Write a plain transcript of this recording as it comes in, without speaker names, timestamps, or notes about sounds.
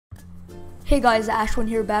Hey guys, Ashwin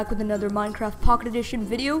here, back with another Minecraft Pocket Edition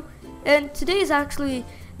video, and today is actually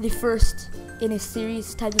the first in a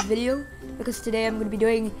series type of video, because today I'm going to be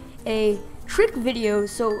doing a trick video.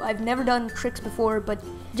 So I've never done tricks before, but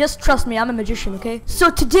just trust me, I'm a magician, okay?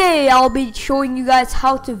 So today I'll be showing you guys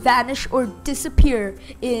how to vanish or disappear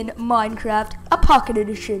in Minecraft, a Pocket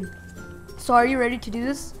Edition. So are you ready to do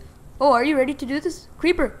this? Oh, are you ready to do this?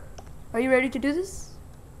 Creeper, are you ready to do this?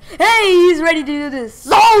 Hey, he's ready to do this.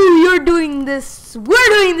 So you're doing this. We're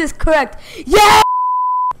doing this correct. Yeah!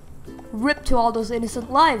 Rip to all those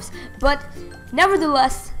innocent lives. But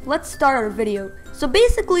nevertheless, let's start our video. So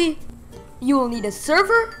basically, you will need a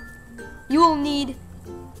server, you will need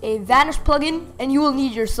a Vanish plugin, and you will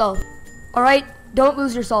need yourself. Alright? Don't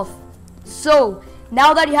lose yourself. So,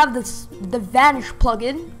 now that you have the Vanish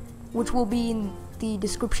plugin, which will be in the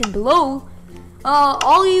description below,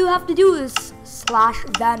 all you have to do is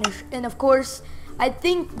 /vanish, and of course I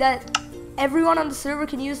think that everyone on the server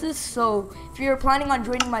can use this. So if you're planning on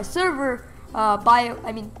joining my server,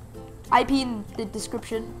 IP in the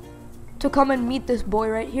description to come and meet this boy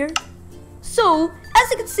right here. So as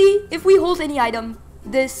you can see, if we hold any item,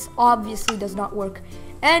 this obviously does not work.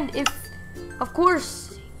 And if of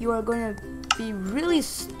course you are going to be really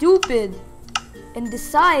stupid and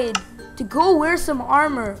decide to go wear some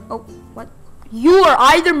armor, oh, what? You are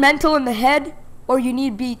either mental in the head or you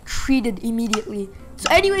need to be treated immediately. So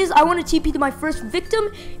anyways, I want to TP to my first victim,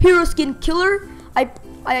 Hero Skin Killer.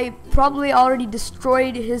 I probably already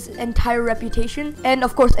destroyed his entire reputation and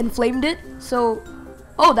of course inflamed it. So,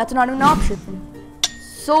 oh, that's not an option.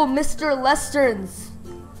 So Mr. Lesterns,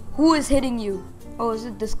 who is hitting you? Oh, is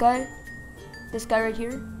it this guy? This guy right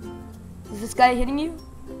here? Is this guy hitting you?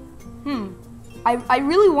 I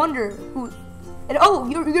really wonder who. And oh,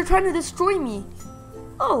 you're trying to destroy me.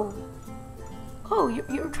 Oh,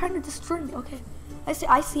 you're trying to destroy me. Okay,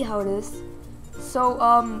 I see how it is. So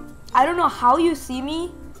I don't know how you see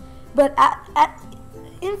me, but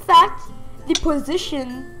in fact, the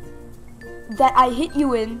position that I hit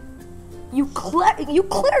you in, you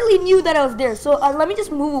clearly knew that I was there. So let me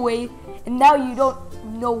just move away, and now you don't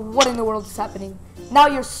know what in the world is happening. Now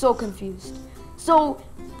you're so confused. So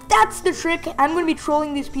that's the trick. I'm gonna be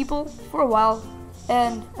trolling these people for a while,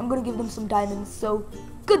 and I'm gonna give them some diamonds. So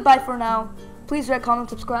goodbye for now. Please rate, comment,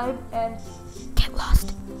 subscribe, and get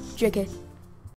lost. JK.